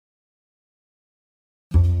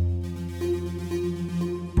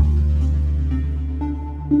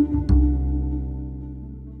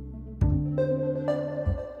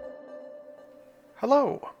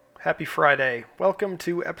Hello! Happy Friday. Welcome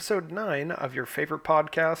to episode 9 of your favorite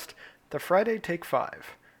podcast, The Friday Take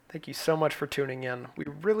 5. Thank you so much for tuning in. We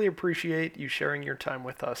really appreciate you sharing your time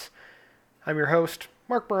with us. I'm your host,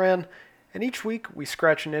 Mark Moran, and each week we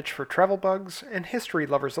scratch an itch for travel bugs and history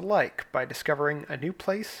lovers alike by discovering a new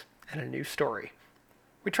place and a new story.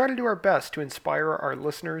 We try to do our best to inspire our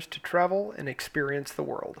listeners to travel and experience the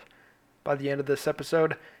world. By the end of this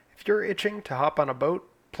episode, if you're itching to hop on a boat,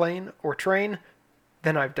 plane, or train,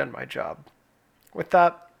 then I've done my job. With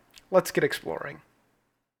that, let's get exploring.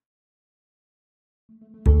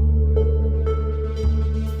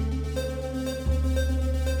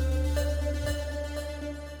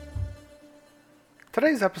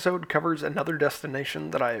 Today's episode covers another destination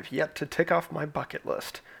that I have yet to tick off my bucket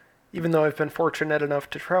list. Even though I've been fortunate enough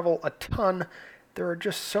to travel a ton, there are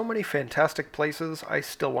just so many fantastic places I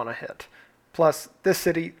still want to hit. Plus, this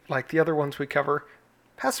city, like the other ones we cover,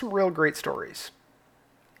 has some real great stories.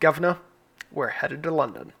 Governor, we're headed to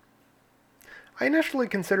London. I initially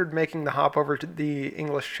considered making the hop over to the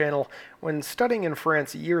English Channel when studying in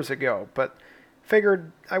France years ago, but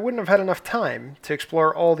figured I wouldn't have had enough time to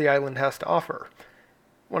explore all the island has to offer.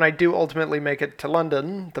 When I do ultimately make it to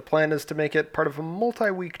London, the plan is to make it part of a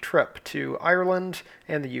multi-week trip to Ireland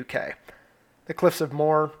and the UK. The Cliffs of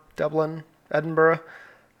Moher, Dublin, Edinburgh,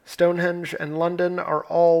 Stonehenge, and London are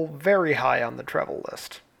all very high on the travel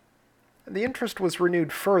list. The interest was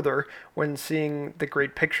renewed further when seeing the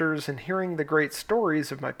great pictures and hearing the great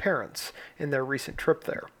stories of my parents in their recent trip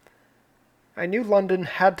there. I knew London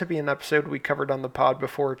had to be an episode we covered on the pod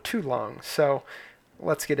before too long, so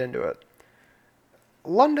let's get into it.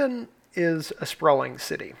 London is a sprawling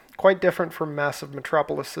city, quite different from massive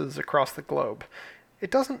metropolises across the globe.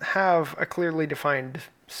 It doesn't have a clearly defined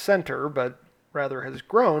center, but rather has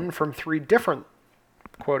grown from three different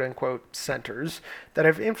quote-unquote centers that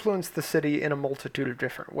have influenced the city in a multitude of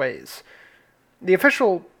different ways. The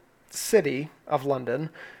official city of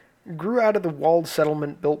London grew out of the walled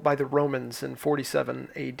settlement built by the Romans in 47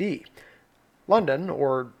 AD. London,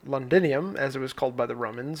 or Londinium as it was called by the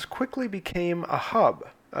Romans, quickly became a hub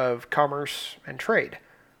of commerce and trade.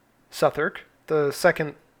 Southwark, the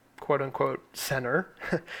second quote-unquote center,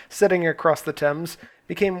 sitting across the Thames,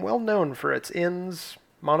 became well known for its inns,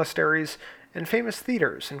 monasteries, and famous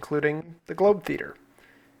theaters, including the Globe Theatre.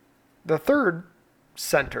 The third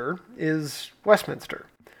center is Westminster,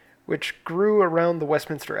 which grew around the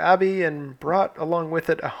Westminster Abbey and brought along with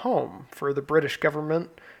it a home for the British government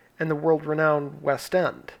and the world-renowned West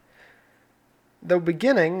End. Though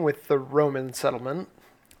beginning with the Roman settlement,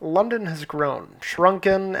 London has grown,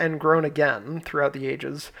 shrunken, and grown again throughout the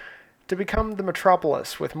ages to become the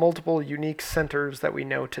metropolis with multiple unique centers that we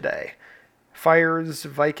know today. Fires,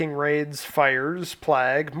 Viking raids, fires,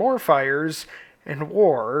 plague, more fires, and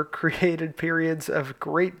war created periods of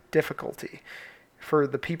great difficulty for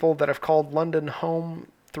the people that have called London home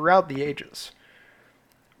throughout the ages.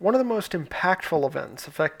 One of the most impactful events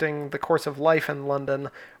affecting the course of life in London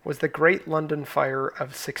was the Great London Fire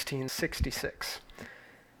of 1666.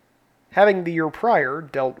 Having the year prior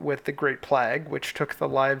dealt with the Great Plague, which took the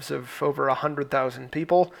lives of over 100,000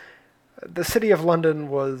 people, the city of London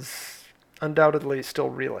was undoubtedly still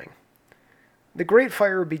reeling. The Great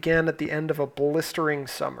Fire began at the end of a blistering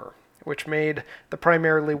summer, which made the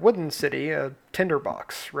primarily wooden city a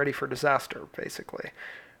tinderbox, ready for disaster, basically.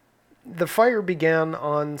 The fire began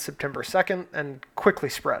on September 2nd and quickly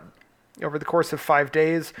spread. Over the course of 5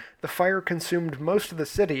 days, the fire consumed most of the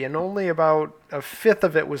city, and only about a fifth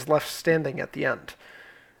of it was left standing at the end.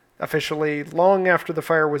 Officially, long after the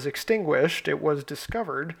fire was extinguished, it was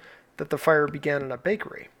discovered that the fire began in a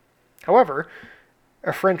bakery. However,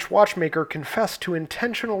 a French watchmaker confessed to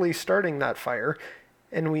intentionally starting that fire,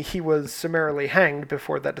 and he was summarily hanged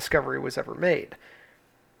before that discovery was ever made.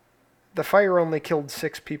 The fire only killed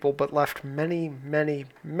 6 people, but left many, many,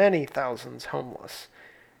 many thousands homeless,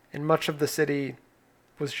 and much of the city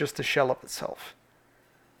was just a shell of itself.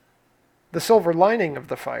 The silver lining of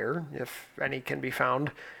the fire, if any can be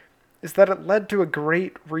found, is that it led to a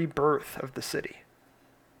great rebirth of the city.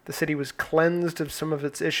 The city was cleansed of some of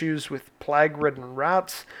its issues with plague-ridden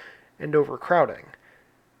rats and overcrowding.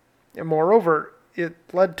 And moreover, it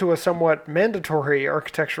led to a somewhat mandatory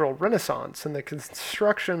architectural renaissance in the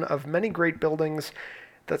construction of many great buildings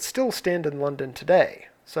that still stand in London today,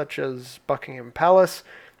 such as Buckingham Palace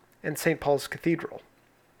and St. Paul's Cathedral.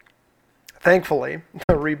 Thankfully,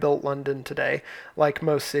 the rebuilt London today, like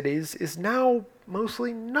most cities, is now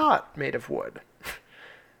mostly not made of wood.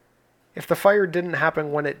 If the fire didn't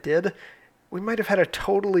happen when it did, we might have had a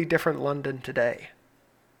totally different London today.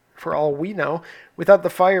 For all we know, without the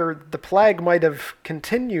fire, the plague might have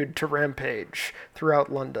continued to rampage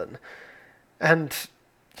throughout London. And,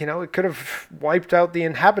 it could have wiped out the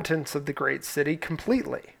inhabitants of the great city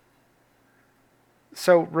completely.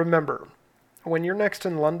 So remember, when you're next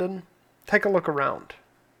in London, take a look around.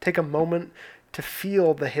 Take a moment to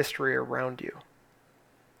feel the history around you.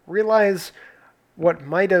 Realize what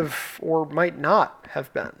might have or might not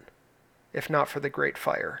have been, if not for the Great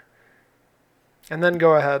Fire. And then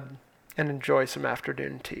go ahead and enjoy some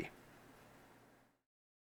afternoon tea.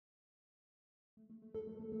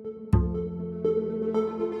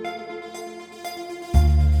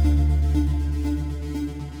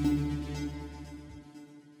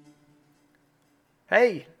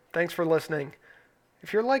 Hey, thanks for listening.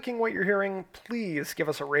 If you're liking what you're hearing, please give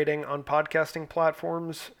us a rating on podcasting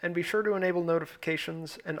platforms and be sure to enable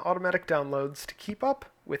notifications and automatic downloads to keep up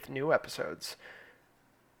with new episodes.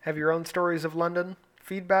 Have your own stories of London,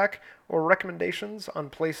 feedback, or recommendations on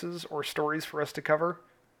places or stories for us to cover?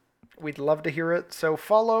 We'd love to hear it, so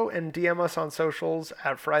follow and DM us on socials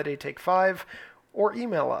at FridayTake5 or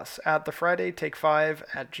email us at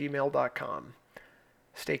thefridaytake5@gmail.com.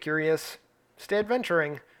 Stay curious, stay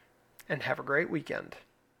adventuring, and have a great weekend.